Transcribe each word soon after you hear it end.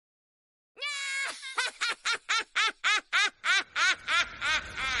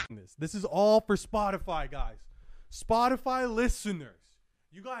is. This is all for Spotify, guys. Spotify listeners.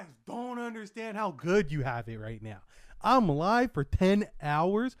 You guys don't understand how good you have it right now. I'm live for 10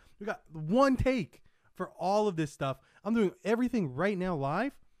 hours. We got one take for all of this stuff. I'm doing everything right now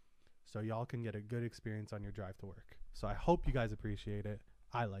live so y'all can get a good experience on your drive to work. So I hope you guys appreciate it.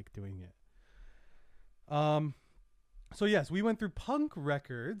 I like doing it. So yes, we went through Punk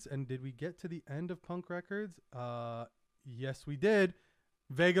Records, and did we get to the end of Punk Records? Yes, we did.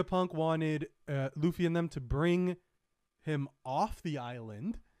 Vegapunk wanted Luffy and them to bring him off the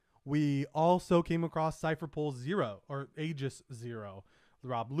island. We also came across Cypher Pole Zero, or Aegis Zero.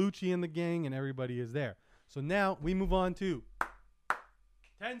 Rob Lucci and the gang, and everybody is there. So now we move on to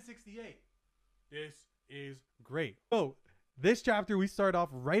 1068. This is great. So this chapter, we start off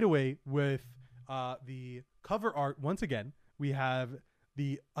right away with the cover art. Once again, we have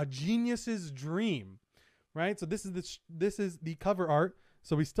A Genius's Dream, right? So this is the cover art.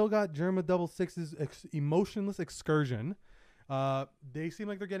 So we still got Germa 66's Emotionless Excursion. They seem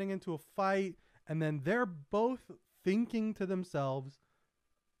like they're getting into a fight, and then they're both thinking to themselves,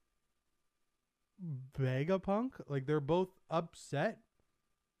 Vegapunk, like they're both upset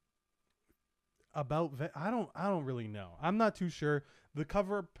about I don't really know. I'm not too sure. The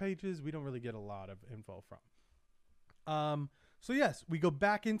cover pages, we don't really get a lot of info from. So yes, we go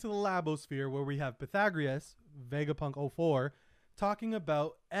back into the Labosphere where we have Pythagoras, Vegapunk 04, talking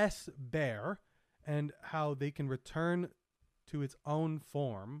about S-Bear and how they can return to its own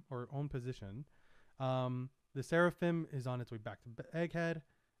form or own position. The Seraphim is on its way back to Egghead,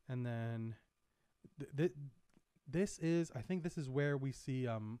 and then this is, I think this is where we see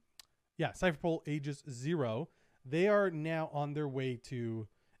Cypher Pole Aegis Zero. They are now on their way to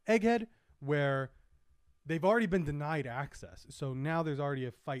Egghead, where they've already been denied access. So now there's already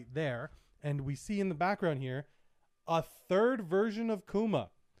a fight there. And we see in the background here a third version of Kuma.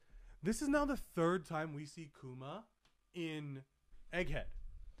 This is now the third time we see Kuma in Egghead.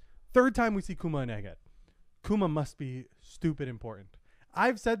 Third time we see Kuma in Egghead. Kuma must be stupid important.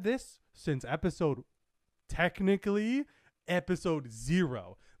 I've said this since technically episode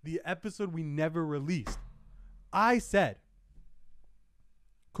 0. The episode we never released. I said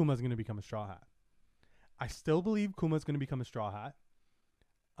Kuma's going to become a Straw Hat. I still believe Kuma's going to become a Straw Hat.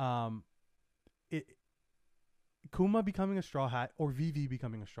 Kuma becoming a Straw Hat or Vivi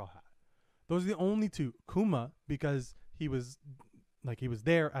becoming a Straw Hat. Those are the only two. Kuma, because he was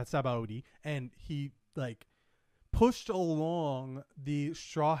there at Sabaody, and he pushed along the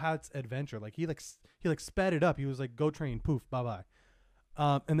Straw Hat's adventure. He sped it up. He was like, go train, poof, bye bye.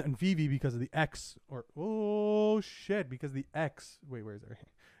 And then Vivi, because of the X, because the X, where is it?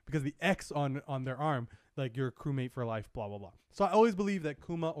 Because the X on their arm, like, you're a crewmate for life, blah blah blah. So I always believe that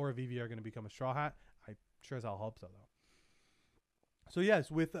Kuma or Vivi are going to become a Straw Hat. I sure as hell hope so though. So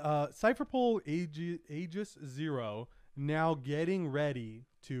yes, with Cypher Pole Aegis Zero now getting ready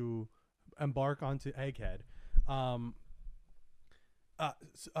to embark onto Egghead,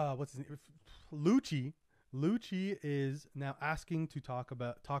 what's his name? Lucci is now asking to talk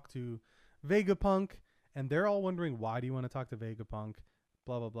to Vegapunk, and they're all wondering, why do you want to talk to Vegapunk?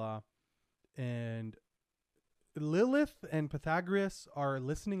 Blah blah blah. And Lilith and Pythagoras are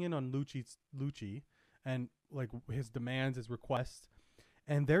listening in on Lucci and like his demands, his requests,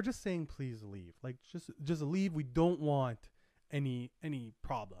 and they're just saying, please leave. Like just leave. We don't want any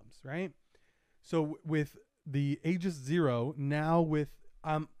problems, right? So with the Aegis Zero, now with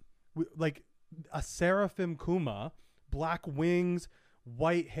a Seraphim Kuma, black wings,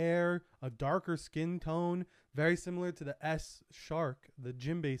 white hair, a darker skin tone, very similar to the S Shark, the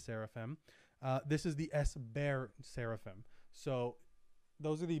Jinbei Seraphim. This is the S Bear Seraphim. So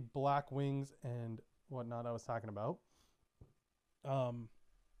those are the black wings and whatnot I was talking about.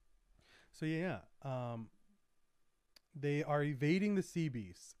 They are evading the sea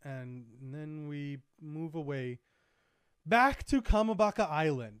beasts, and then we move away back to Kamabaka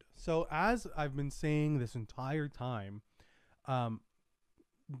Island. So as I've been saying this entire time, the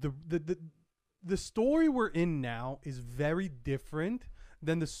story we're in now is very different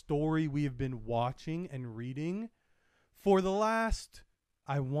than the story we have been watching and reading for the last,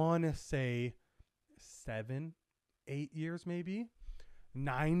 I want to say, 7, 8 years, maybe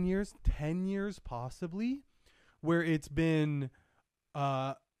 9 years, 10 years, possibly, where it's been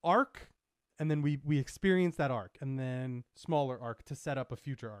arc. And then we experience that arc, and then smaller arc to set up a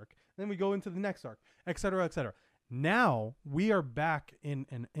future arc. Then we go into the next arc, etc., etc. Now we are back in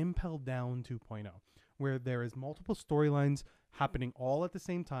an Impel Down 2.0, where there is multiple storylines happening all at the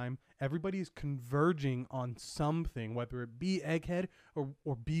same time. Everybody is converging on something, whether it be Egghead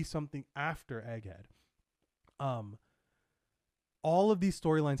or be something after Egghead. all of these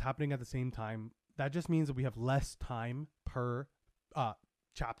storylines happening at the same time, that just means that we have less time per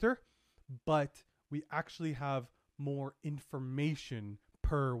chapter, but we actually have more information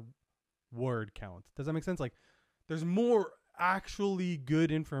per word count. Does that make sense? Like, there's more actually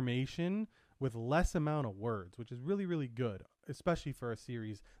good information with less amount of words, which is really, really good, especially for a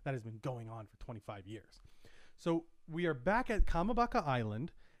series that has been going on for 25 years. So we are back at Kamabaka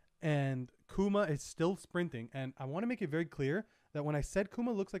Island, and Kuma is still sprinting. And I want to make it very clear that when I said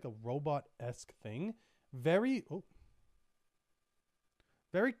Kuma looks like a robot-esque thing, very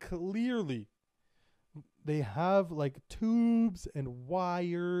clearly, they have like tubes and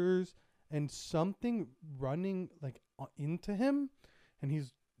wires and something running like into him, and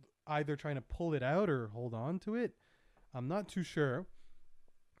he's either trying to pull it out or hold on to it. I'm not too sure.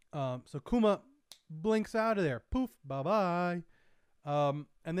 So Kuma blinks out of there. Poof, bye-bye. And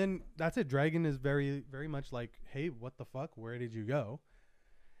then that's it. Dragon is very, very much like, hey, what the fuck? Where did you go?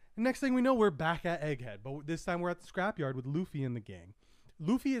 And next thing we know, we're back at Egghead. But this time we're at the scrapyard with Luffy and the gang.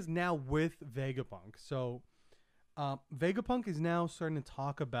 Luffy is now with Vegapunk. So Vegapunk is now starting to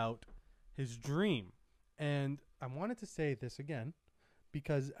talk about his dream. And I wanted to say this again,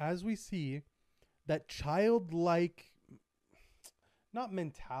 because as we see that childlike, not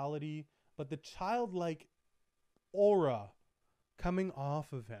mentality, but the childlike aura coming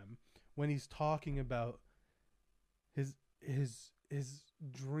off of him when he's talking about his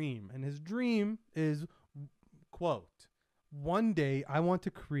dream. And his dream is, quote, "One day I want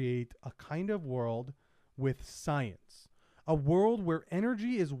to create a kind of world with science. A world where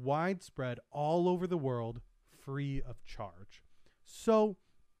energy is widespread all over the world, free of charge." So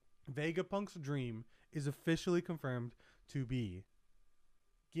Vegapunk's dream is officially confirmed to be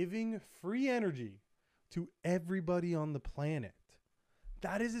giving free energy to everybody on the planet.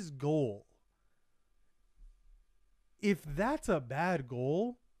 That is his goal. If that's a bad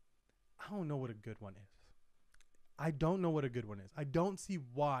goal, I don't know what a good one is. I don't know what a good one is. I don't see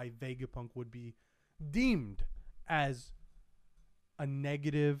why Vegapunk would be deemed as a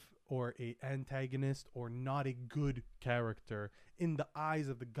negative or a antagonist or not a good character in the eyes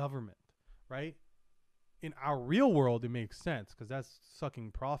of the government, right? In our real world, it makes sense because that's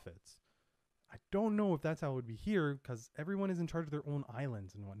sucking profits. I don't know if that's how it would be here because everyone is in charge of their own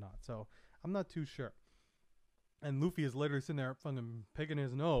islands and whatnot. So I'm not too sure. And Luffy is literally sitting there fucking picking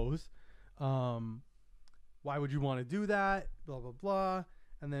his nose. Why would you want to do that? Blah, blah, blah.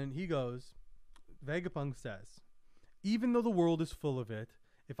 And then he goes, Vegapunk says, "Even though the world is full of it,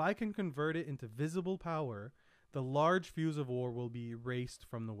 if I can convert it into visible power, the large fuse of war will be erased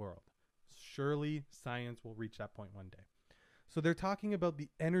from the world. Surely science will reach that point one day." So they're talking about the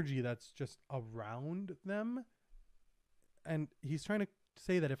energy that's just around them. And he's trying to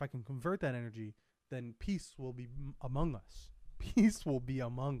say that if I can convert that energy, then peace will be among us. Peace will be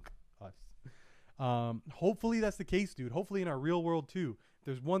among us. Hopefully that's the case, dude. Hopefully in our real world too. If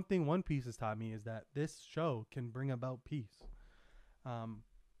there's one thing One Piece has taught me is that this show can bring about peace.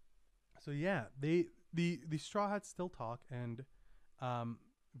 So yeah, the Straw Hats still talk, and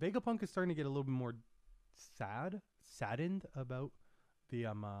Vegapunk is starting to get a little bit more saddened about the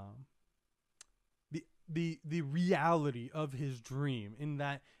reality of his dream, in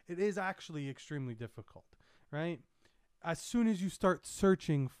that it is actually extremely difficult, right? As soon as you start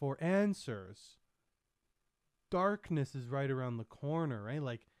searching for answers, darkness is right around the corner, right?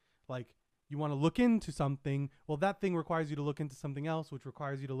 Like you want to look into something, well, that thing requires you to look into something else, which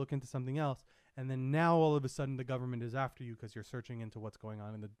requires you to look into something else, and then now all of a sudden the government is after you because you're searching into what's going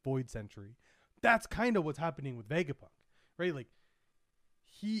on in the Void Century. That's kind of what's happening with Vegapunk, right? Like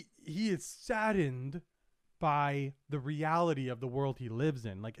he is saddened by the reality of the world he lives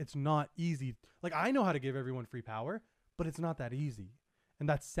in. Like, it's not easy. Like, I know how to give everyone free power, but it's not that easy. And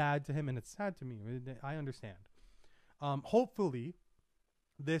that's sad to him, and it's sad to me. I understand. Hopefully,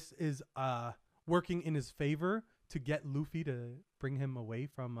 this is working in his favor to get Luffy to bring him away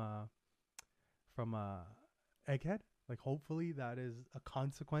from Egghead. Like, hopefully that is a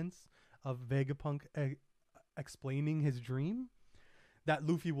consequence of Vegapunk explaining his dream. That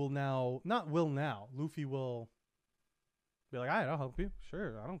Luffy will now, Luffy will be like, all right, I'll help you.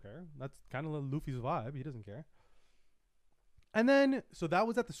 Sure, I don't care. That's kind of Luffy's vibe. He doesn't care. And then, so that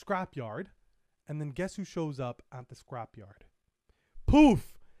was at the scrapyard. And then guess who shows up at the scrapyard?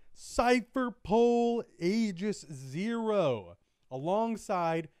 Poof! Cypher Pole Aegis Zero.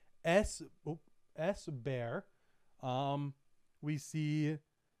 Alongside S Bear. We see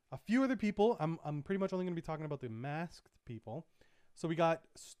a few other people. I'm pretty much only going to be talking about the masked people. So we got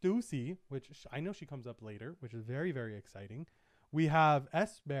Stussy, which I know she comes up later, which is very, very exciting. We have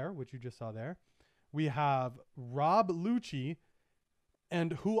S Bear, which you just saw there. We have Rob Lucci,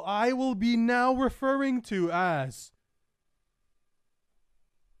 and who I will be now referring to as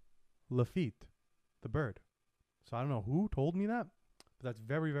Lafitte, the bird. So I don't know who told me that, but that's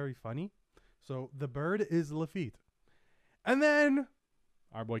very, very funny. So the bird is Lafitte. And then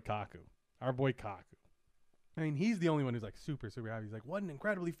our boy Kaku. I mean, he's the only one who's like super, super happy. He's like, what an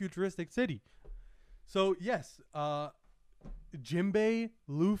incredibly futuristic city. So yes, Jinbei,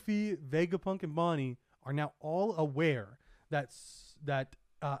 Luffy, Vegapunk, and Bonnie are now all aware that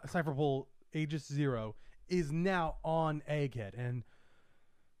Cypherpole Aegis Zero is now on Egghead. And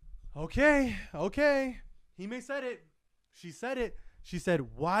okay, Hime said it. She said it. She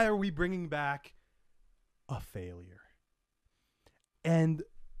said, why are we bringing back a failure? And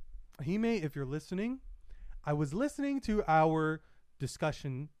Hime, if you're listening, I was listening to our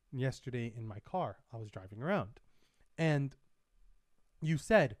discussion yesterday in my car. I was driving around. And you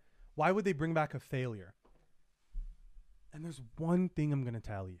said, why would they bring back a failure? And there's one thing I'm going to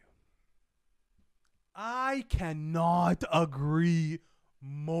tell you. I cannot agree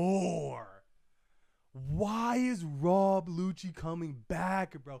more. Why is Rob Lucci coming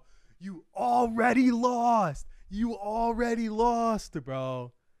back, bro? You already lost.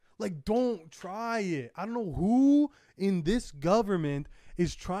 Bro. Like, don't try it. I don't know who in this government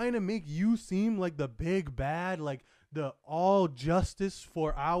is trying to make you seem like the big bad, like the all justice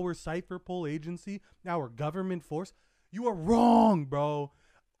for our Cypherpole agency, our government force. You are wrong, bro.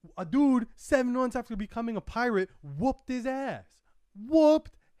 A dude 7 months after becoming a pirate whooped his ass.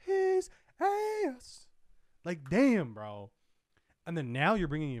 Like, damn, bro. And then now you're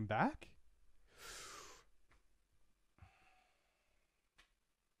bringing him back?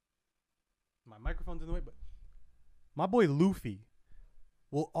 My microphone's in the way, but my boy Luffy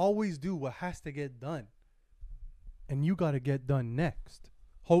will always do what has to get done. And you got to get done next.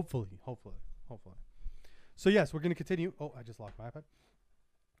 Hopefully. So yes, we're going to continue. Oh, I just locked my iPad.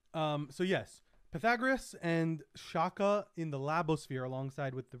 So yes, Pythagoras and Shaka in the Labosphere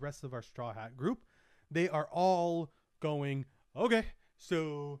alongside with the rest of our Straw Hat group. They are all going, okay,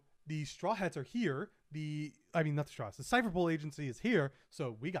 so the Straw Hats are here. Not the Straw Hats. The Cypherpole agency is here,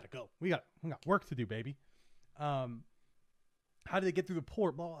 so we got to go. We got work to do, baby. How do they get through the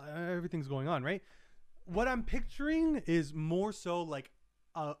port? Well, everything's going on, right? What I'm picturing is more so like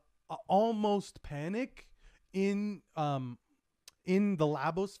a almost panic in the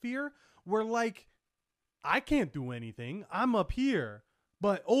Labosphere, where like I can't do anything. I'm up here,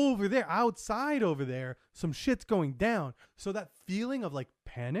 but over there, outside over there, some shit's going down. So that feeling of like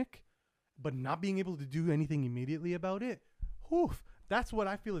panic, but not being able to do anything immediately about it, that's what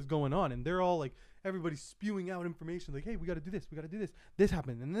I feel is going on. And they're all like, everybody's spewing out information like, hey, we got to do this. This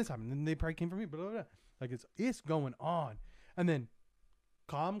happened and this happened. And they probably came from me, blah, blah, blah. Like it's going on. And then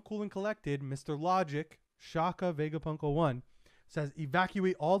calm, cool, and collected, Mr. Logic, Shaka, Vegapunk 01, says,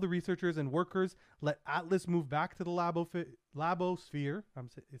 evacuate all the researchers and workers. Let Atlas move back to the Labosphere.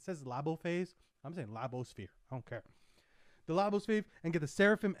 It says Labophase. I'm saying Labosphere. I don't care. The Labosphere, and get the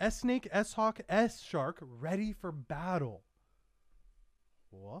Seraphim, S-Snake, S-Hawk, S-Shark ready for battle.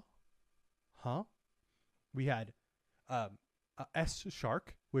 What? Huh? We had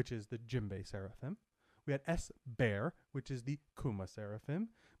S-Shark, which is the Jinbei Seraphim. We had S-Bear, which is the Kuma Seraphim.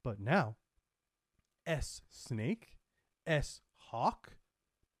 But now, S-Snake, S-Hawk.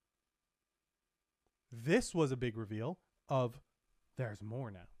 This was a big reveal of there's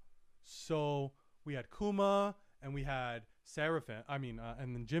more now. So we had Kuma and we had Seraphim,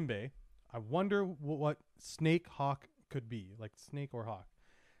 and then Jinbei. I wonder what Snake Hawk could be, like Snake or Hawk.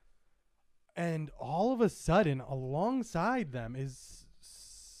 And all of a sudden, alongside them is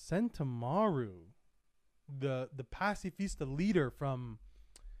Sentomaru, the pacifista leader from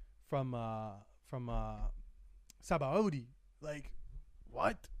Sabaody. Like,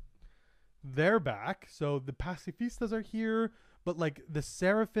 what? They're back. So the pacifistas are here, but like the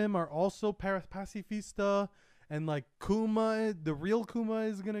Seraphim are also pacifista, and like Kuma, the real Kuma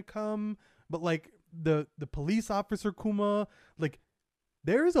is gonna come, but like the police officer Kuma, like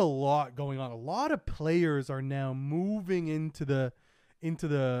there's a lot going on. A lot of players are now moving onto the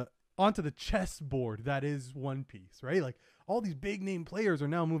chessboard that is One Piece, right? Like all these big name players are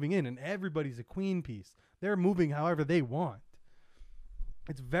now moving in, and everybody's a queen piece. They're moving however they want.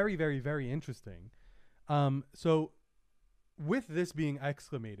 It's very, very, very interesting. So with this being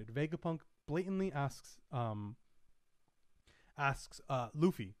exclamated, Vegapunk blatantly asks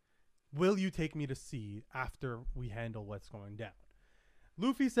Luffy, will you take me to sea after we handle what's going down?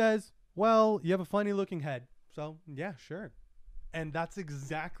 Luffy says, well, you have a funny looking head, so yeah, sure. And that's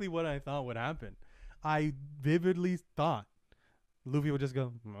exactly what I thought would happen. I vividly thought Luffy would just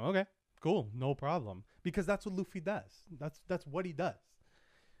go, okay, cool, no problem. Because that's what Luffy does. That's what he does.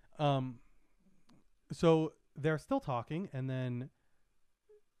 Um, so they're still talking, and then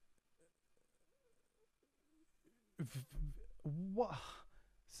what?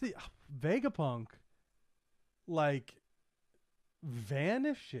 See, Vegapunk like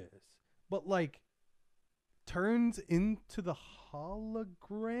vanishes, but like turns into the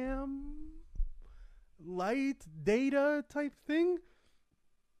hologram light data type thing,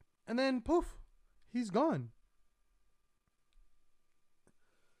 and then poof, he's gone.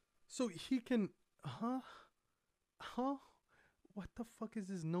 So he can, huh? What the fuck is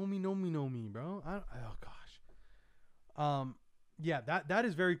this? Nomi, bro. Oh gosh. Yeah, that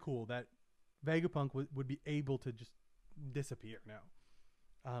is very cool. That Vegapunk would be able to just disappear now.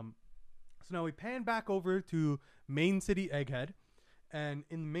 So now we pan back over to main city Egghead, and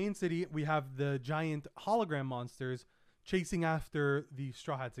in the main city we have the giant hologram monsters chasing after the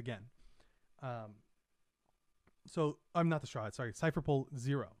Straw Hats again. So I'm not the Straw Hats, sorry, Cypherpole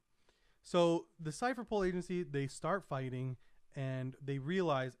Zero. So the Cypherpole agency, they start fighting, and they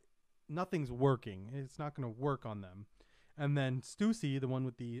realize nothing's working. It's not going to work on them. And then Stussy, the one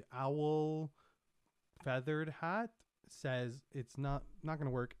with the owl feathered hat, says it's not going to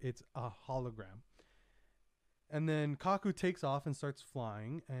work. It's a hologram. And then Kaku takes off and starts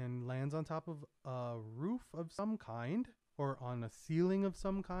flying and lands on top of a roof of some kind, or on a ceiling of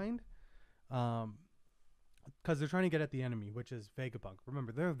some kind. Because they're trying to get at the enemy, which is Vegapunk.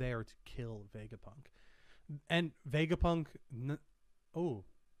 Remember, they're there to kill Vegapunk. And Vegapunk...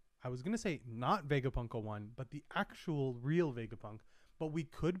 I was going to say not Vegapunk 01, but the actual real Vegapunk. But we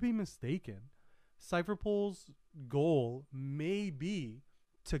could be mistaken. Cypherpole's goal may be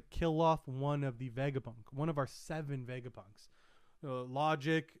to kill off one of the Vegapunk. One of our 7 Vegapunks.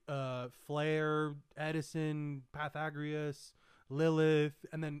 Logic, Flare, Edison, Pythagoras, Lilith,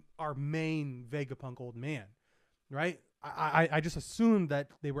 and then our main Vegapunk old man. Right? I just assumed that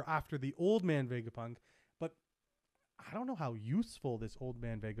they were after the old man Vegapunk, but I don't know how useful this old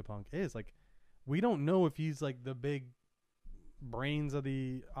man Vegapunk is. Like, we don't know if he's like the big brains of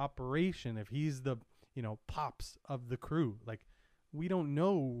the operation, if he's the, pops of the crew. Like, we don't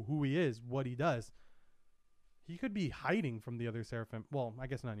know who he is, what he does. He could be hiding from the other Seraphim. Well, I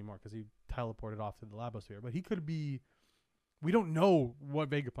guess not anymore because he teleported off to the Labosphere, but he could be... We don't know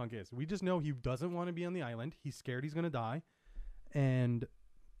what Vegapunk is. We just know he doesn't want to be on the island. He's scared he's going to die. And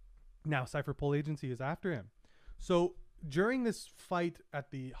now Cypherpole Agency is after him. So during this fight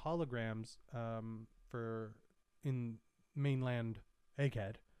at the holograms in mainland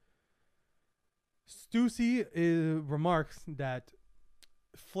Egghead, Stussy remarks that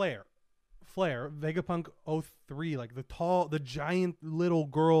Flare, Vegapunk 03, like the giant little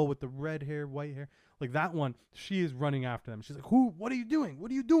girl with the red hair, white hair, like that one, she is running after them. She's like, what are you doing?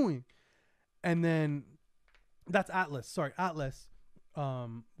 What are you doing? And then that's Atlas. Sorry, Atlas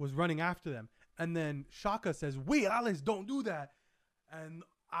was running after them. And then Shaka says, wait, Atlas, don't do that. And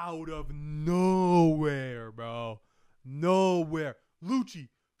out of nowhere, bro. Nowhere. Lucci.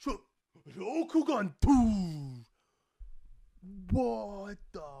 Okugan 2. What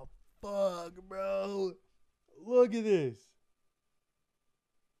the fuck, bro? Look at this.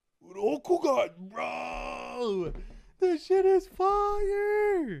 Okugan, bro. This shit is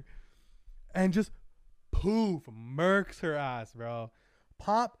fire. And just poof, murks her ass, bro.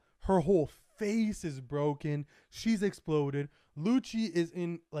 Pop, her whole face is broken. She's exploded. Lucci is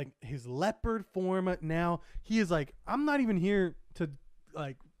in like his leopard form now. He is like, I'm not even here to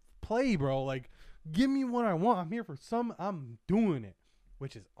like play, bro. Like, give me what I want. I'm here for I'm doing it,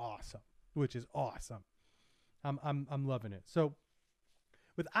 which is awesome. I'm loving it. So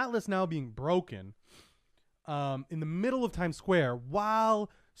with Atlas now being broken, in the middle of Times Square,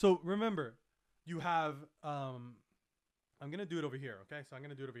 so remember, you have I'm gonna do it over here, okay? So I'm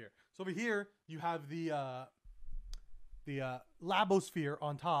gonna do it over here. So over here you have the Labosphere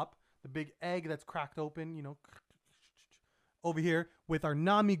on top, the big egg that's cracked open, over here with our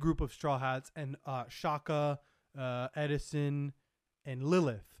Nami group of Straw Hats and Shaka, Edison, and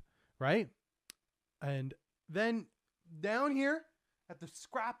Lilith, right? And then down here at the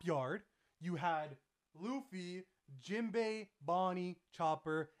scrapyard, you had Luffy, Jinbei, Bonnie,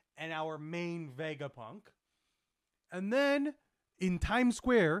 Chopper, and our main Vegapunk. And then in Times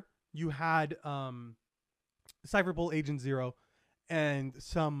Square, you had Cypherpole Agent Zero and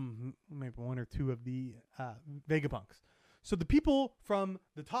maybe 1 or 2 of the Vegapunks. So the people from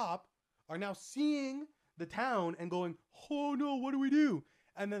the top are now seeing the town and going, oh no, what do we do?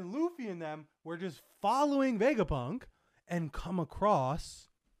 And then Luffy and them were just following Vegapunk and come across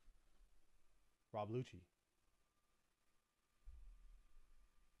Rob Lucci.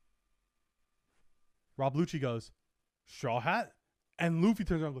 Rob Lucci goes, Straw Hat? And Luffy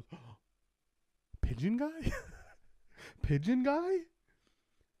turns around and goes, oh, pigeon guy? Pigeon guy?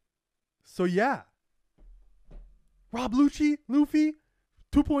 So yeah. Rob Lucci, Luffy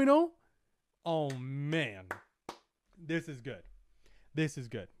 2.0. Oh man. This is good. This is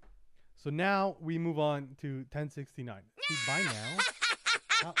good. So now we move on to 1069. See, by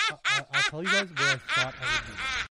now, I'll tell you guys where I thought I would be.